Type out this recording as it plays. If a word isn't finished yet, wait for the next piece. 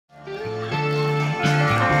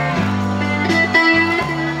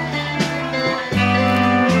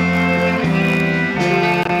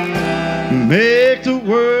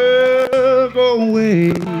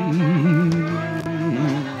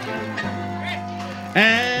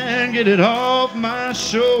and get it off my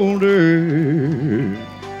shoulder.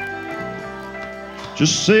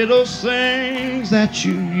 Just say those things that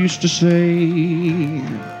you used to say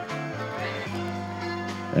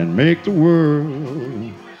and make the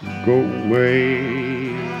world go away.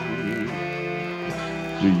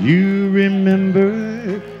 Do you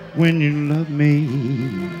remember when you loved me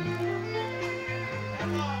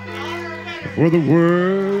before the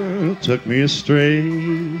world took me astray?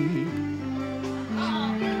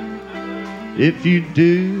 If you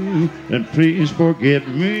do, then please forgive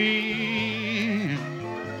me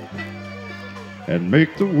and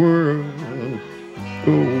make the world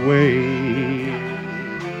go away.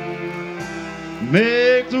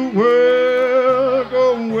 Make the world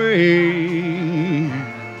go away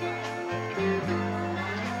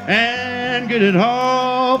and get it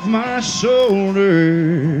off my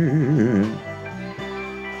shoulder.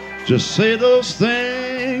 Just say those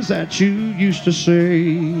things that you used to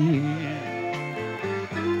say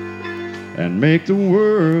and make the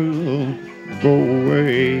world go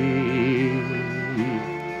away.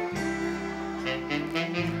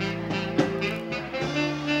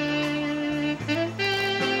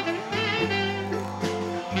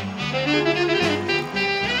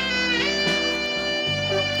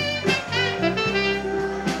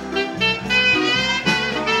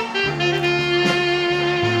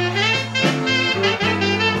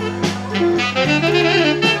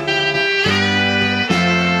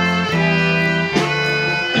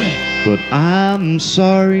 But I'm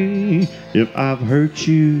sorry if I've hurt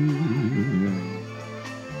you,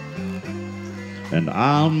 and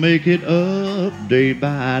I'll make it up day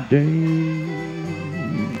by day.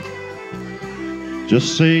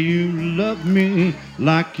 Just say you love me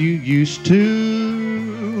like you used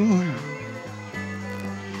to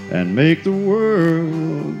and make the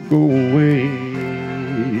world go away.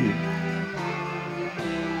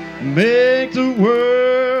 Make the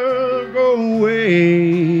world go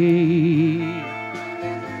away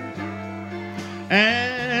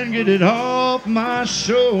and get it off my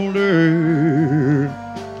shoulder.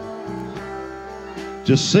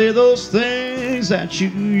 Just say those things that you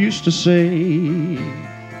used to say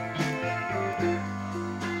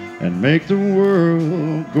and make the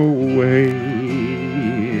world go away.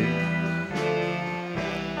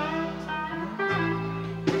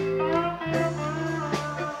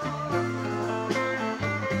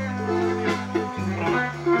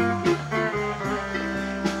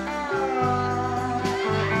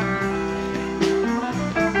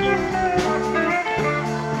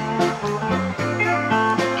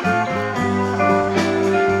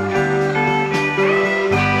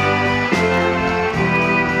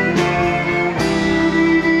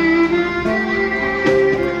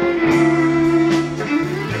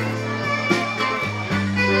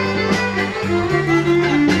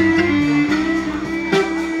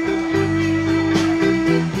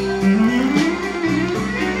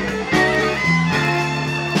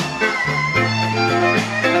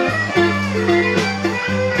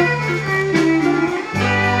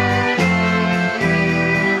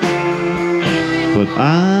 But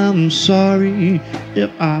I'm sorry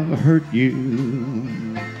if I've hurt you,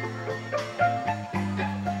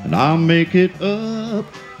 and I'll make it up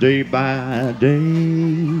day by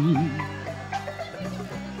day.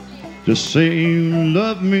 Just say you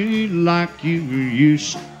love me like you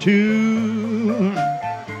used to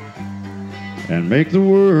and make the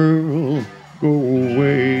world go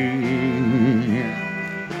away.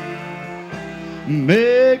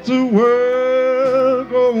 Make the world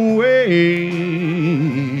go away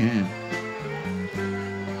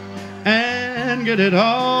and get it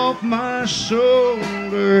off my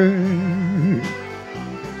shoulder.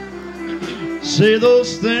 Say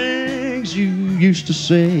those things you used to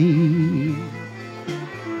say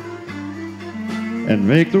and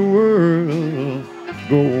make the world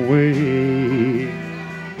go away.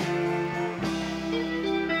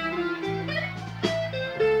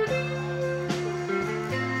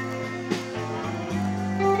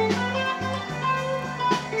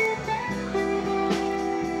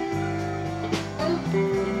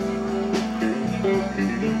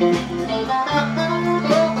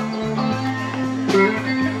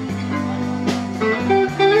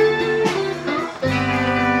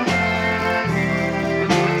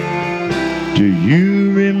 Do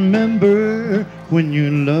you remember when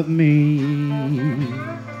you loved me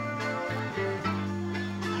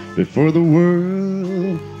before the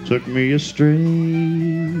world took me astray?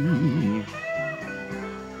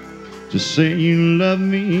 Just say you love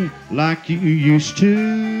me like you used to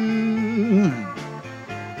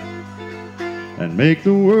and make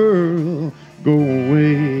the world go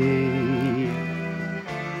away.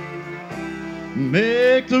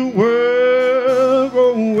 make the world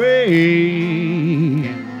go away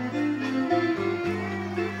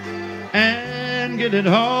and get it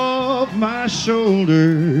off my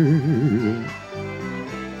shoulder.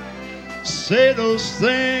 Say those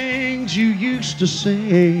things you used to say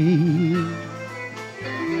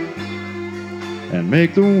and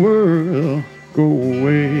make the world go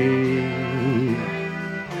away.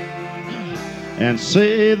 And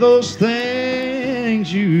say those things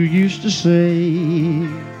you used to say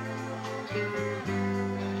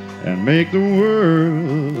and make the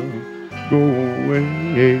world go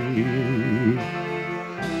away.